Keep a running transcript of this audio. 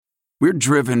We're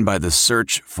driven by the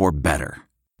search for better.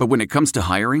 But when it comes to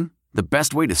hiring, the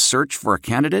best way to search for a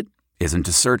candidate isn't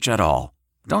to search at all.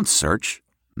 Don't search.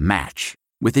 Match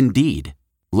with Indeed.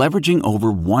 Leveraging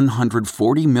over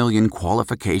 140 million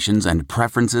qualifications and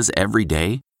preferences every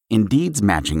day, Indeed's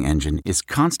matching engine is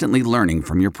constantly learning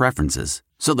from your preferences.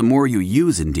 So the more you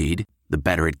use Indeed, the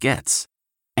better it gets.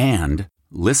 And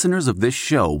listeners of this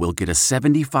show will get a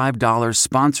 $75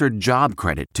 sponsored job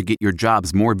credit to get your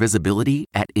jobs more visibility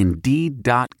at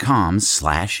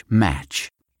Indeed.com/match.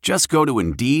 Just go to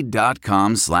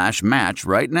Indeed.com/match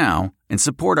right now and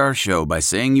support our show by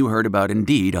saying you heard about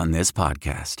Indeed on this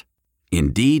podcast.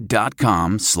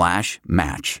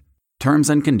 Indeed.com/match. Terms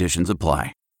and conditions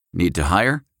apply. Need to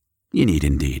hire? You need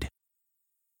Indeed.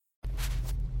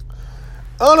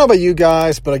 I don't know about you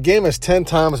guys, but a game is 10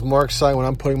 times more exciting when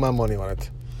I'm putting my money on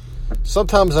it.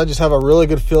 Sometimes I just have a really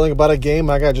good feeling about a game.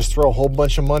 I got to just throw a whole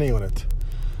bunch of money on it.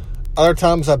 Other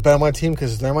times I bet on my team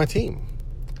because they're my team.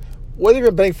 Whether you've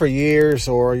been betting for years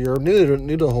or you're new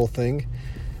to the whole thing,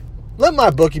 let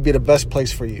MyBookie be the best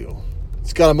place for you.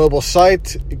 It's got a mobile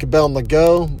site. You can bet on the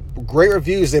go. Great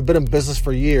reviews. They've been in business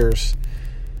for years.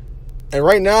 And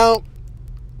right now,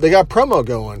 they got promo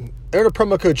going. Enter the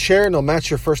promo code SHARE and they'll match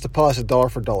your first deposit dollar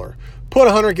for dollar. Put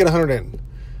 100, get 100 in.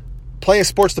 Plenty of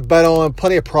sports to bet on,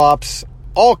 plenty of props,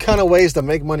 all kind of ways to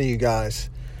make money, you guys.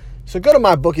 So go to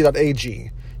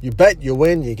mybookie.ag. You bet, you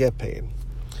win, you get paid.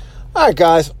 All right,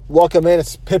 guys, welcome in.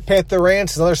 It's Pit Panther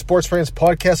Rants, another Sports Rants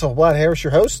podcast with Vlad Harris,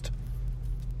 your host.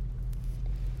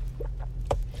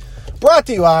 Brought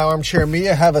to you by Armchair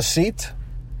Media. Have a seat.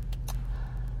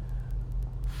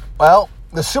 Well,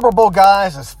 the Super Bowl,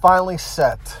 guys, is finally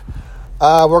set.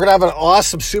 We're going to have an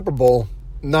awesome Super Bowl.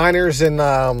 Niners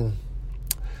and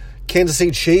Kansas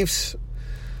City Chiefs.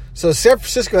 So San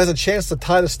Francisco has a chance to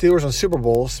tie the Steelers on Super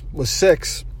Bowls with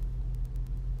 6.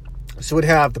 So we'd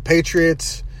have the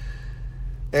Patriots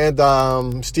and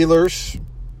Steelers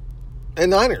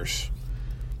and Niners.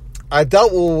 I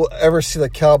doubt we'll ever see the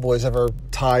Cowboys ever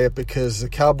tie it because the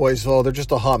Cowboys, well, they're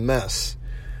just a hot mess.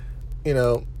 You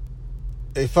know,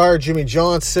 they fired Jimmy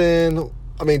Johnson.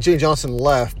 I mean, Jimmy Johnson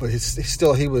left, but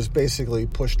he was basically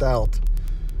pushed out.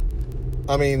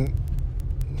 I mean,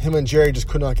 him and Jerry just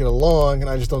could not get along, and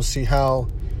I just don't see how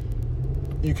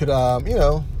you could, have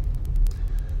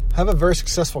a very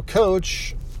successful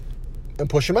coach and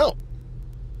push him out.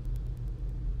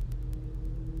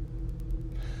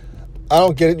 I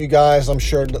don't get it, you guys. I'm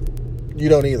sure you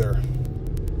don't either.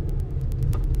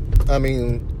 I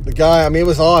mean, it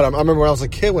was odd. I remember when I was a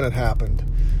kid when it happened.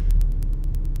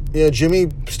 You know, Jimmy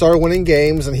started winning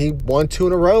games, and he won 2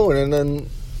 in a row, and then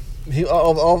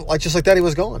just like that, he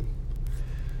was gone.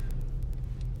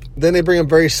 Then they bring in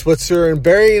Barry Switzer, and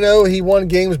Barry, he won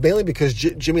games mainly because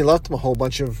Jimmy left him a whole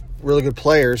bunch of really good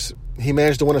players. He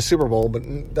managed to win a Super Bowl, but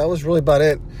that was really about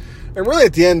it. And really,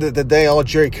 at the end of the day, all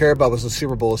Jerry cared about was the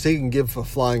Super Bowl, so he can give a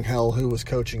flying hell who was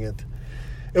coaching it.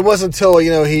 It wasn't until,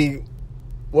 he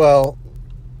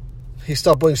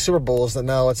stopped winning Super Bowls that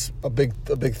now it's a big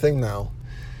thing now.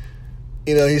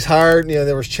 He's hired,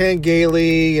 there was Chan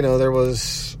Gailey, there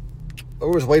was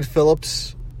Wade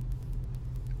Phillips,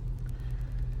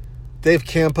 Dave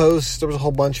Campos. There was a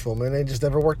whole bunch of them, and they just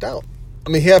never worked out. I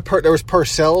mean, there was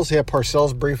Parcells. He had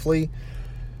Parcells briefly.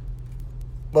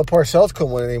 But Parcells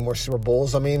couldn't win any more Super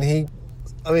Bowls. I mean, the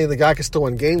guy could still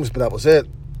win games, but that was it.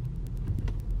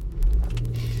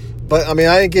 But, I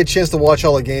didn't get a chance to watch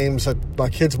all the games. My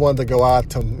kids wanted to go out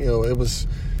to,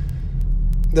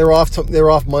 they were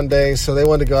off Monday, so they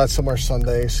wanted to go out somewhere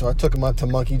Sunday. So I took them out to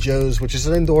Monkey Joe's, which is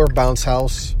an indoor bounce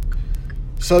house.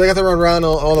 So they got to run around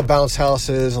all the bounce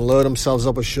houses and load themselves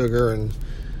up with sugar and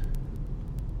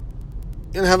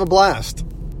have a blast.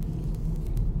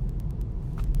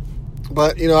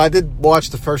 But, I did watch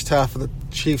the first half of the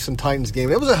Chiefs and Titans game.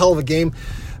 It was a hell of a game.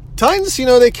 Titans,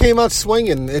 they came out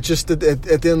swinging. It just, at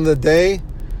the end of the day,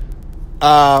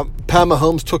 Pat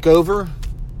Mahomes took over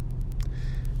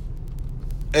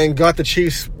and got the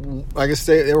Chiefs. I guess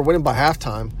they were winning by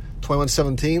halftime,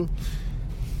 21-17.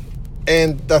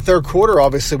 And the third quarter,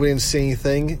 obviously, we didn't see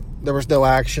anything. There was no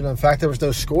action. In fact, there was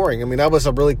no scoring. That was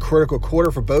a really critical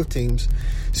quarter for both teams,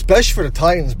 especially for the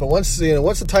Titans. But once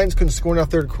the Titans couldn't score in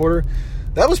that third quarter,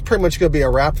 that was pretty much going to be a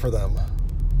wrap for them.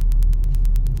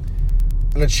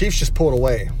 And the Chiefs just pulled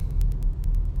away.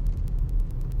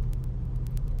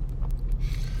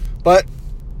 But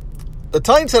the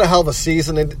Titans had a hell of a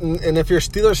season. And if you're a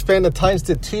Steelers fan, the Titans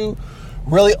did 2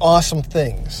 really awesome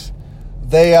things.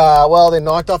 They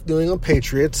knocked off New England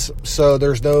Patriots, so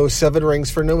there's no 7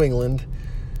 rings for New England.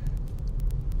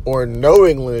 Or No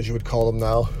England, as you would call them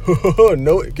now.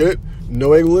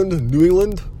 New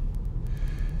England.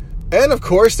 And, of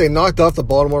course, they knocked off the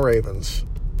Baltimore Ravens.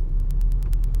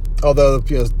 Although,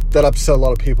 that upset a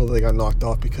lot of people that they got knocked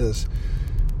off because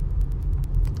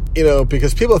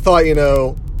people thought,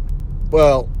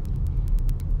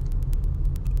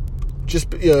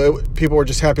 people were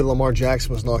just happy Lamar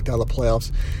Jackson was knocked out of the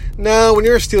playoffs. No, when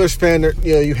you're a Steelers fan,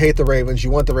 you hate the Ravens. You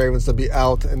want the Ravens to be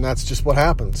out, and that's just what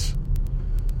happens.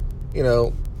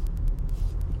 Hey,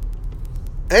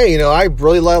 I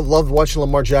really loved watching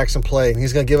Lamar Jackson play, and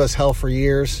he's going to give us hell for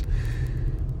years.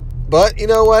 But you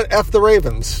know what? F the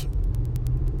Ravens.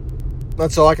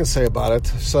 That's all I can say about it.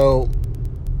 So,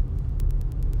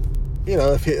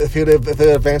 if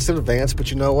they advanced, it advanced.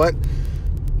 But you know what?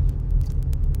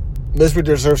 Misery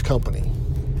deserves company.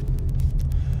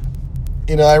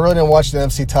 I really didn't watch the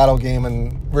NFC title game,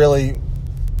 and really,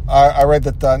 I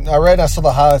saw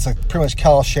the highlights. Like pretty much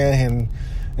Kyle Shanahan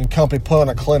and company put on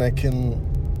a clinic, and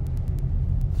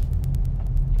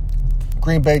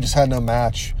Green Bay just had no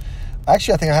match.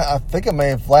 Actually, I think I may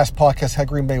have last podcast had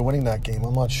Green Bay winning that game.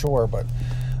 I'm not sure, but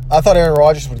I thought Aaron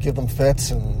Rodgers would give them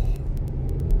fits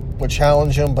and would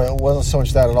challenge them, but it wasn't so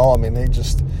much that at all. I mean,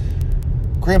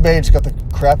 Green Bay just got the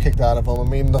crap kicked out of them.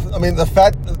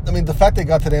 The fact they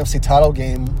got to the NFC title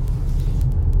game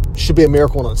should be a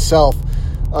miracle in itself.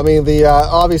 I mean,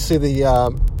 obviously the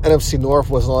NFC North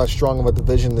wasn't all that strong of a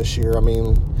division this year. I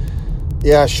mean,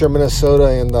 yeah, sure, Minnesota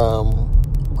and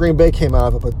Green Bay came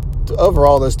out of it, but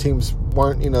overall, those teams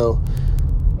weren't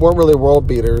really world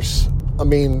beaters. I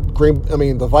mean,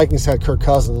 the Vikings had Kirk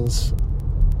Cousins,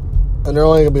 and they're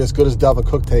only going to be as good as Dalvin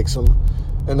Cook takes them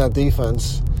in that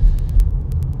defense.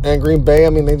 And Green Bay,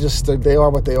 I mean, they are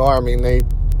what they are. I mean,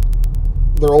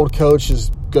 their old coach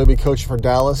is going to be coaching for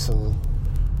Dallas, and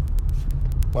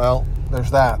well,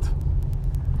 there's that.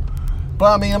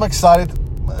 But I mean, I'm excited.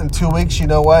 In 2 weeks, you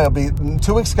know what? It'll be in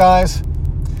 2 weeks, guys.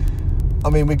 I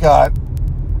mean, we got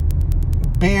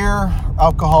beer,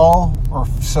 alcohol, or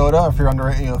soda if you're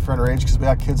underage, because we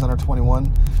got kids under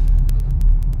 21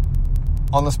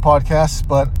 on this podcast.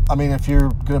 But I mean, if you're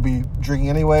going to be drinking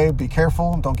anyway, be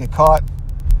careful, don't get caught,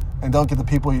 and don't get the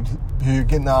people who you're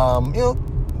getting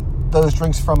those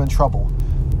drinks from in trouble.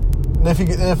 And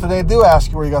if they do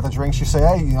ask you where you got the drinks, you say,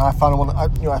 hey, I found them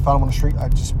on the street. I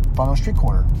just found them on a street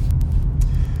corner.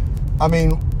 I mean,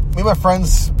 me and my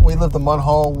friends, we lived in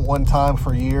Munhall one time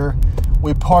for a year.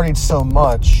 We partied so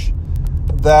much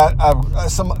that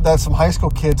some high school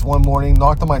kids one morning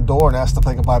knocked on my door and asked if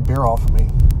they could buy beer off of me.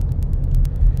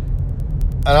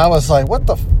 And I was like, what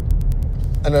the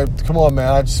and come on,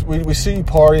 man, we see you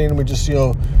partying, and we just,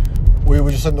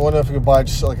 we just didn't know if we could buy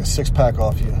just like a 6-pack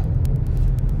off you.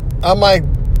 I'm like,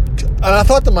 and I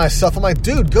thought to myself, I'm like,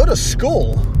 dude, go to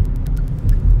school.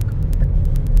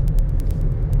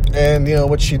 And,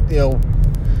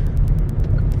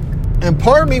 and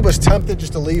part of me was tempted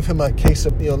just to leave him a case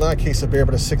of, not a case of beer,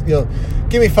 but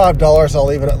give me $5, I'll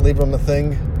leave it on the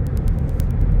thing.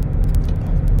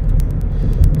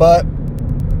 But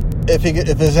if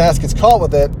his ass gets caught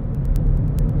with it,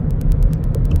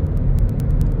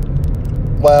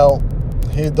 well,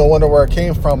 they'll wonder where it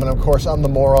came from, and of course I'm the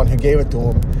moron who gave it to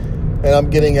him, and I'm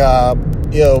getting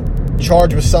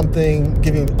charged with something,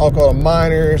 giving alcohol to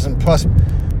minors, and plus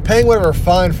paying whatever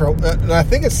fine for. And I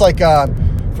think it's like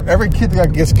for every kid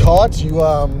that gets caught,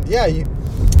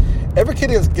 every kid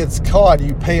that gets caught,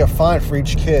 you pay a fine for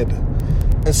each kid.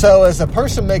 And so, as a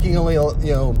person making only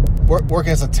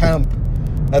working as a temp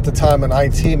at the time in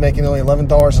IT, making only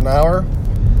 $11 an hour,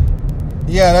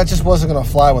 that just wasn't going to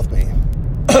fly with me.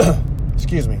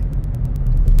 Excuse me.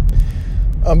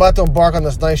 I'm about to embark on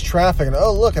this nice traffic, and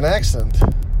oh, look, an accident.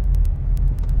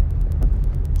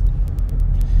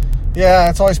 Yeah,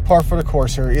 it's always par for the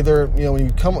course here. Either, when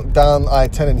you come down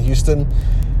I-10 in Houston,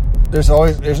 there's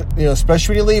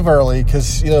especially when you leave early,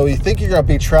 because, you think you're going to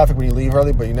beat traffic when you leave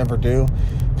early, but you never do,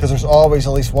 because there's always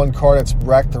at least one car that's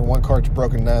wrecked or one car that's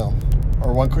broken down,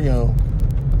 or one,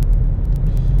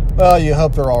 well, you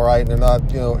hope they're all right and they're not,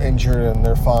 injured and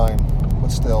they're fine, but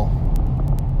still.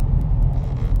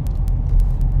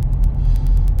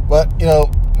 But,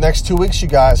 next 2 weeks, you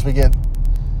guys, we get,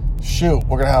 we're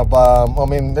going to have,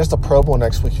 there's the Pro Bowl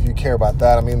next week if you care about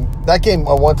that. I mean, that game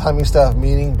at one time used to have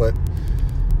meaning, but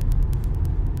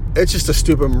it's just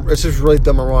it's just really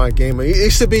dumb ironic game. It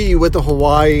used to be you went to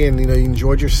Hawaii and, you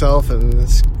enjoyed yourself, and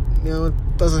it's,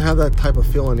 it doesn't have that type of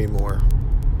feel anymore.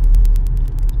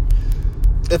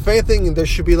 If anything, there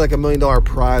should be like $1 million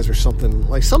prize or something,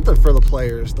 like something for the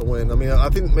players to win. I mean, I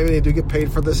think maybe they do get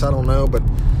paid for this. I don't know, but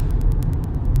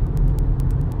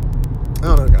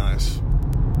I don't know, guys.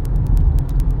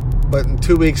 But in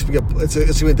 2 weeks, it's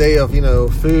going to be a day of,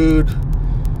 food,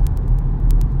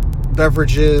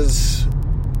 beverages,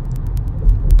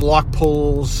 block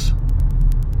pulls,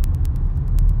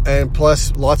 and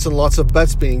plus lots and lots of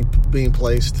bets being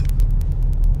placed.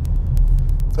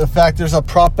 In fact, there's a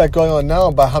prop bet going on now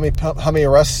about how many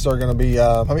arrests are going to be.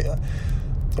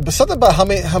 But something about how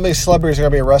many celebrities are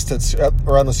going to be arrested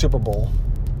around the Super Bowl.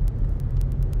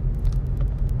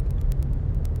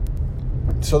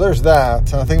 So there's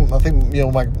that. I think one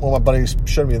of my buddies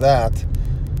showed me that.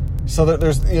 So that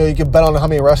there's you can bet on how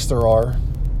many arrests there are.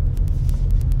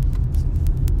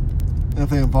 If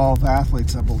they involve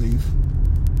athletes, I believe.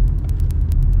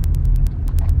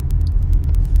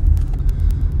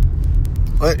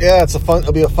 But yeah,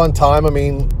 it'll be a fun time. I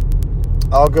mean,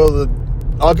 I'll go to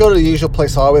the usual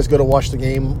place I always go to watch the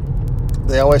game.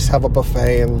 They always have a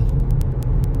buffet, and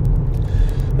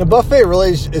the buffet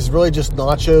really is really just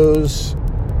nachos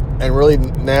and really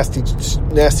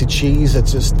nasty cheese.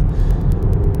 It's just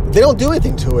they don't do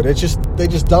anything to it. It's just they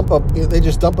just dump a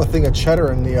thing of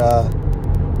cheddar in the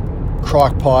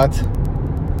crock pot.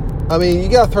 I mean, you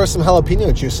gotta throw some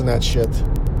jalapeno juice in that shit.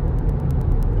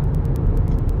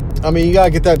 I mean, you gotta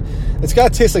get that. It's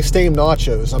gotta taste like steamed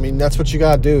nachos. I mean, that's what you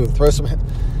gotta do.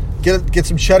 Get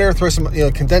some cheddar. Throw some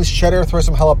condensed cheddar. Throw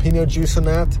some jalapeno juice in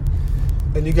that,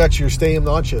 and you got your steamed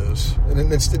nachos.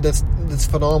 And it's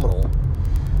phenomenal.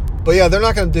 But yeah, they're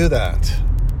not gonna do that.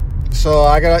 So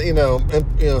I gotta if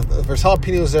there's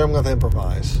jalapenos there, I'm gonna have to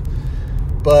improvise.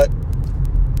 But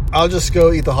I'll just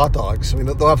go eat the hot dogs. I mean,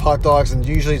 they'll have hot dogs, and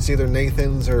usually it's either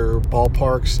Nathan's or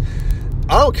Ballparks.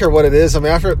 I don't care what it is. I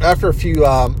mean, after a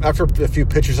few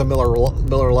pitchers of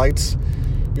Miller Lights,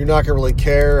 you're not gonna really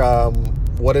care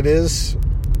what it is,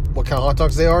 what kind of hot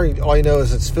dogs they are. All you know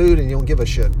is it's food, and you don't give a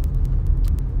shit.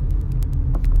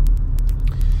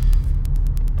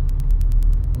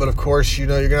 But of course, you're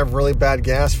gonna have really bad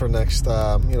gas for next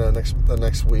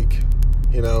week.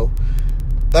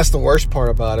 That's the worst part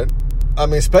about it. I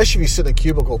mean, especially if you sit in a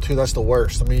cubicle too. That's the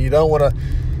worst. I mean, you don't want to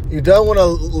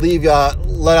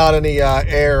let out any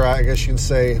air, I guess you can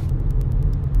say,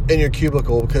 in your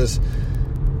cubicle, because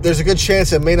there's a good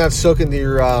chance it may not soak into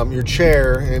your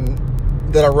chair, and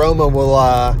that aroma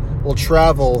will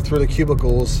travel through the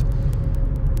cubicles,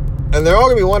 and they're all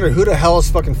gonna be wondering who the hell is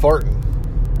fucking farting.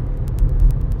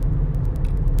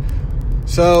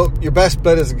 So your best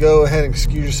bet is to go ahead and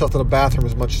excuse yourself to the bathroom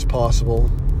as much as possible,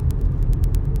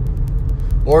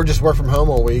 or just work from home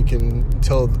all week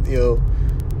until your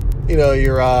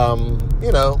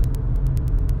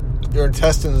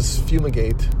intestines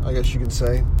fumigate, I guess you can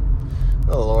say.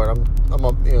 Oh Lord, I'm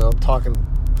talking.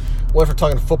 Went from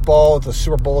talking football to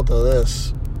Super Bowl to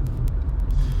this,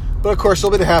 but of course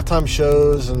there'll be the halftime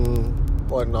shows and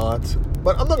whatnot.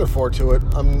 But I'm looking forward to it.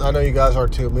 I know you guys are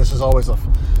too. I mean, this is always the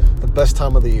best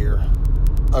time of the year.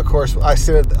 Of course, I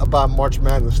said it about March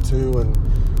Madness too and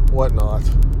whatnot.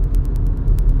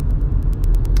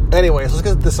 Anyways, let's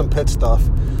get to some Pitt stuff.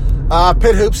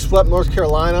 Pitt Hoops swept North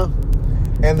Carolina,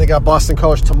 and they got Boston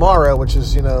College tomorrow, which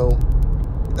is,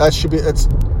 it's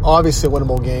obviously a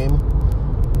winnable game.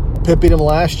 Pitt beat them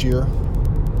last year.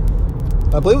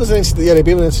 I believe it was they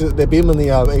beat them in the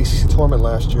ACC tournament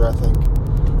last year, I think.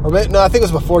 I think it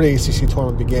was before the ACC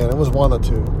tournament began. It was one of the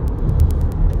two.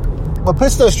 But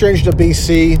Pitt's no stranger to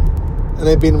BC, and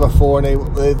they beat them before, and they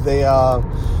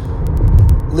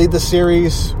lead the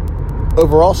series,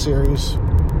 overall series.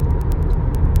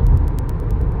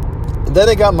 Then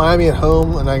they got Miami at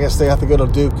home, and I guess they have to go to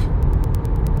Duke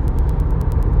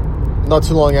not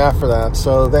too long after that.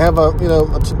 So they have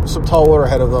some tall order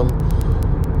ahead of them.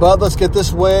 But let's get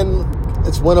this win.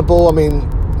 It's winnable. I mean,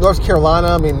 North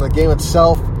Carolina, the game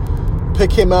itself,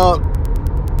 Pitt came out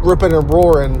ripping and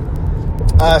roaring.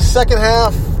 Second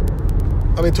half,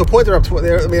 to a point they're up 20.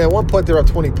 At one point they were up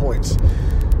 20 points.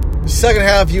 Second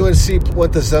half, UNC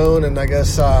went to zone, and I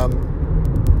guess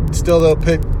still though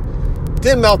Pitt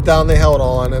didn't melt down. They held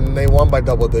on, and they won by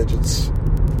double digits.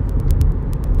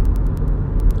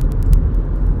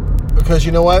 Because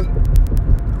you know what?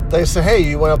 They say, hey,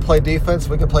 you want to play defense?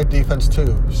 We can play defense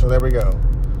too. So there we go.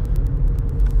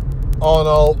 All in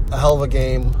all, a hell of a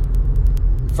game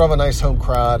from a nice home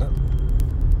crowd.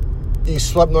 You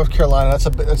swept North Carolina.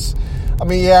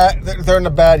 They're in a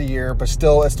bad year, but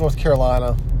still, it's North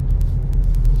Carolina.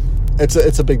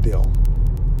 It's a big deal.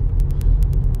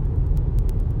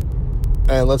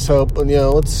 And let's hope,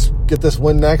 let's get this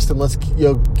win next, and let's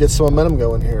get some momentum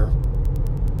going here.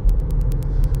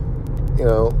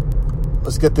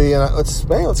 Let's get let's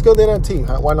go to the NIT.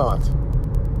 Why not?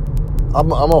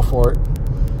 I'm all for it.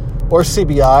 Or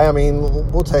CBI.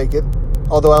 We'll take it.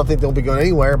 Although I don't think they'll be going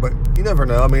anywhere, but you never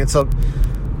know.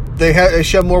 They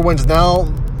should have more wins now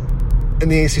in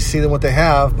the ACC than what they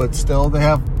have, but still they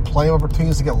have plenty of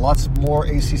opportunities to get lots more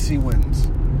ACC wins.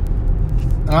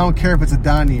 and I don't care if it's a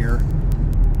down year.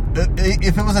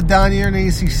 If it was a down year in the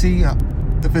ACC,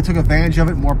 if they took advantage of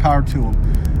it, more power to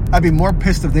them. I'd be more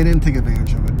pissed if they didn't take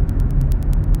advantage of it.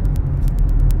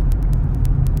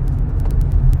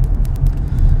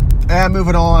 And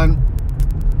moving on,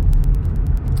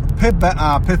 Pitt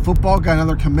football got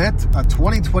another commit, a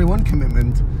 2021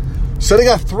 commitment. So they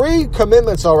got 3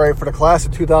 commitments already for the class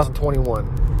of 2021.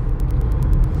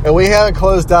 And we haven't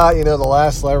closed out, the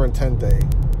last letter in 10 day.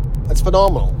 That's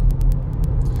phenomenal.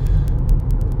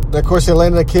 And of course, they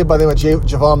landed a kid by the name of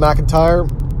Javon McIntyre.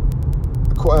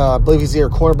 I believe he's either a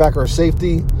cornerback or a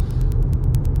safety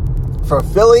for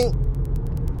Philly.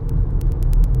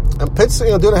 And Pitt's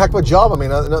doing a heck of a job. I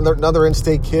mean, another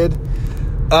in-state kid.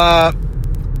 The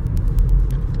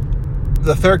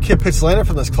third kid Pitt's landed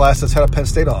from this class that's had a Penn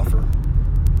State offer.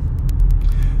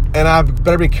 And I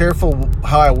better be careful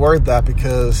how I word that,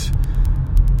 because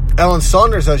Ellen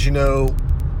Saunders, as you know,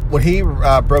 when he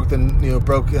broke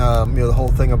the whole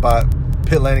thing about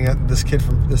Pitt landing at this kid,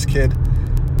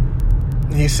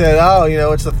 he said,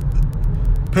 it's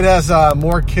Pitt has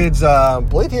more kids. I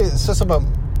believe he said something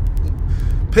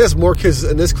about Pitt has more kids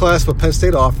in this class with Penn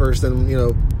State offers than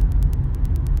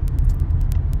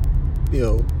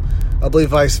I believe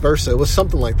vice versa. It was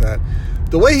something like that.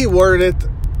 The way he worded it,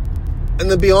 and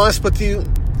to be honest with you,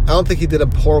 I don't think he did a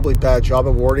horribly bad job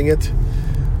of wording it.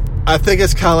 I think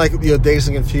it's kind of like Dazed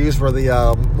and Confused, where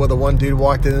the one dude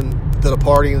walked in to the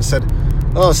party and said,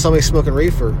 "Oh, somebody's smoking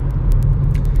reefer,"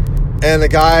 and the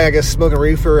guy, I guess, smoking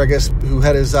reefer, who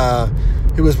had his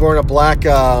he was wearing a black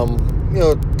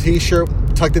t-shirt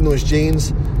tucked into his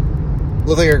jeans,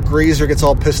 looked like a greaser, gets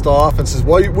all pissed off and says,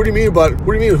 What do you mean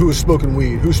who's smoking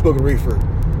weed? Who's smoking reefer?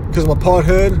 Because I'm a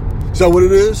pothead? Is that what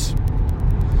it is?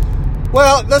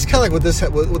 Well, that's kind of like what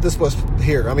this was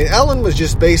here. I mean, Ellen was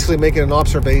just basically making an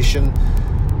observation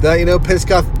that, Pitt's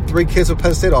got 3 kids with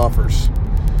Penn State offers.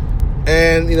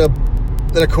 And,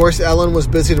 then, of course, Ellen was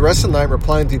busy the rest of the night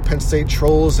replying to Penn State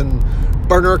trolls and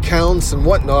burner accounts and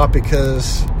whatnot,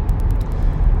 because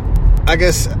I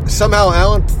guess somehow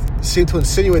Ellen seemed to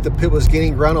insinuate that Pitt was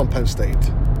gaining ground on Penn State,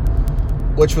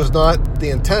 which was not the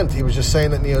intent. He was just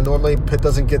saying that, normally Pitt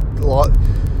doesn't get a lot...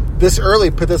 This early,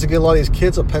 Pitt doesn't get a lot of these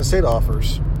kids with Penn State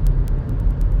offers.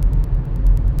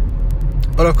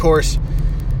 But, of course,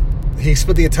 he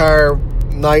spent the entire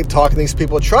night talking to these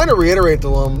people, trying to reiterate to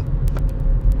them,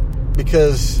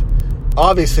 because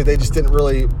obviously they just didn't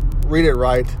really read it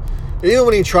right. And even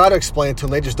when he tried to explain it to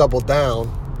them, they just doubled down.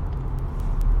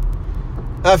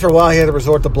 After a while, he had to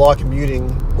resort to block and muting,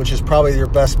 which is probably your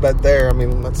best bet there. I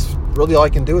mean, that's really all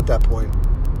I can do at that point.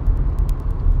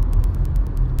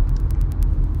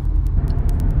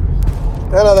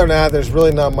 And other than that, there's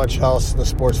really not much else in the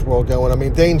sports world going. I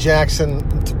mean, Dane Jackson,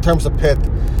 in terms of Pitt,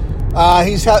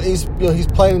 he's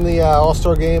playing in the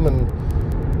All-Star game,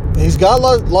 and he's got a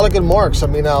lot of good marks. I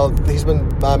mean, he's been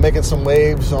making some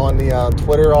waves on the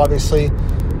Twitter, obviously.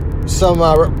 Some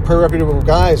pretty reputable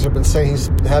guys have been saying he's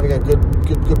having a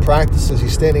good practices.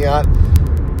 He's standing out,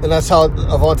 and that's how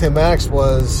Avonte Maddox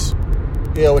was.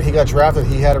 When he got drafted,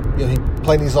 he had he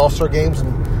played in these All-Star games,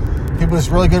 and he was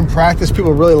really good in practice.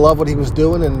 People really loved what he was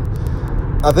doing, and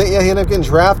I think he ended up getting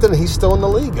drafted, and he's still in the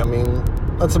league. I mean,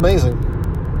 that's amazing.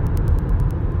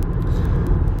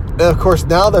 And of course,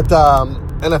 now that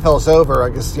NFL's over, I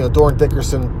guess Doran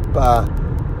Dickerson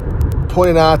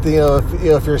pointed out that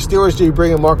if you're a Steelers, you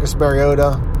bring in Marcus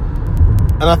Mariota,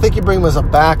 and I think you bring him as a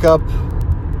backup.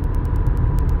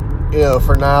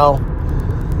 For now,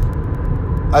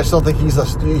 I just don't think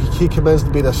he commends to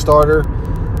be the starter.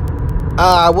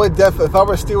 I would definitely, if I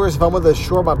were Steelers, if I'm with the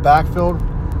short my backfield,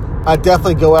 I'd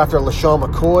definitely go after LaShawn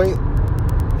McCoy.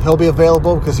 He'll be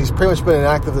available because he's pretty much been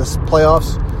inactive this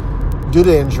playoffs due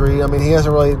to injury. I mean, he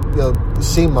hasn't really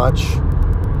seen much.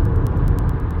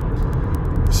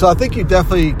 So I think you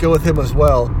definitely go with him as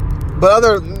well. But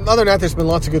other than that, there's been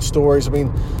lots of good stories. I mean,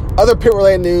 other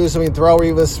Pitt-related news. I mean, Darrelle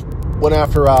Revis went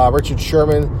after Richard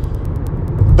Sherman.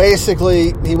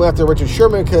 Basically, he went after Richard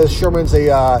Sherman because Sherman's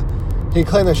he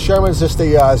claimed that Sherman's just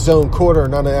a zone corner,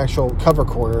 not an actual cover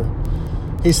corner.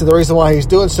 He said the reason why he's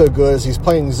doing so good is he's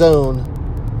playing zone,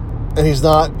 and he's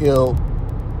not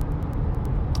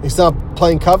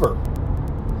playing cover.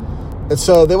 And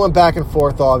so they went back and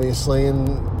forth, obviously, and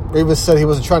Revis said he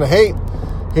wasn't trying to hate.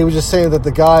 He was just saying that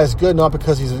the guy is good not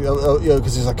because he's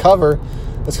a cover,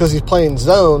 it's because he's playing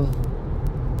zone.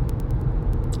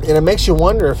 And it makes you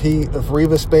wonder if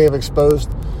Revis may have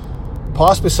exposed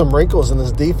possibly some wrinkles in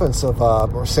this defense of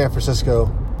San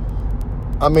Francisco.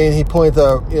 I mean, he pointed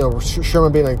to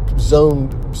Sherman being a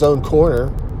zone corner.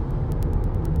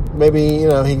 Maybe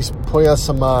he's pointing out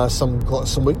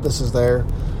some weaknesses there.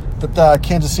 that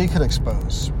Kansas City could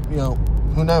expose. You know,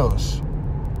 who knows?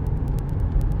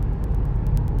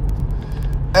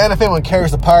 And if anyone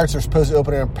cares, the Pirates are supposed to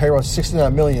open their payroll at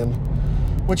 $69 million,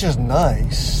 which is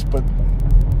nice, but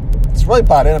it's really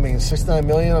about it. I mean, $69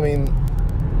 million, I mean,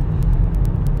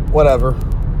 whatever.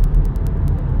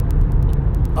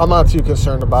 I'm not too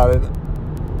concerned about it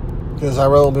because I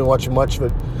really won't be watching much of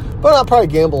it. But I'll probably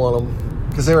gamble on them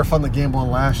because they were fun to gamble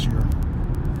on last year.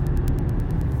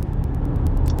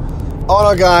 Oh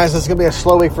no, guys, it's gonna be a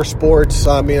slow week for sports.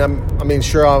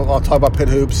 Sure, I'll talk about Pitt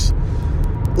hoops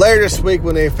later this week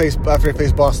when after they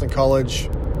face Boston College.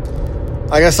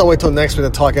 I guess I'll wait till next week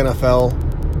to talk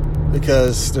NFL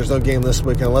because there's no game this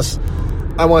week unless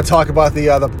I want to talk about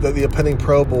the pending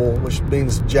Pro Bowl, which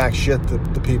means jack shit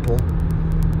to people.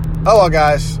 Oh well,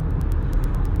 guys,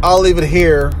 I'll leave it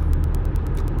here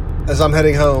as I'm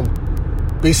heading home.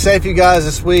 Be safe, you guys,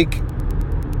 this week.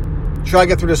 Try to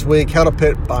get through this week. Hell to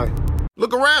Pitt. Bye.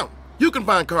 Look around. You can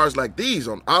find cars like these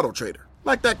on AutoTrader,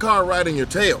 like that car riding your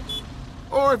tail.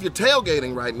 Or if you're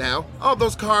tailgating right now, all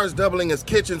those cars doubling as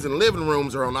kitchens and living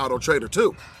rooms are on AutoTrader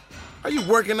too. Are you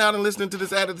working out and listening to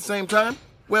this ad at the same time?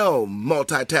 Well,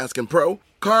 multitasking pro,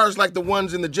 cars like the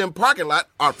ones in the gym parking lot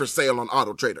are for sale on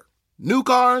AutoTrader. New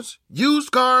cars,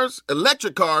 used cars,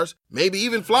 electric cars, maybe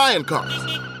even flying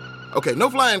cars. Okay, no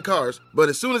flying cars, but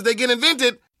as soon as they get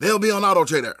invented, they'll be on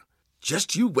AutoTrader.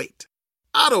 Just you wait.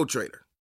 AutoTrader.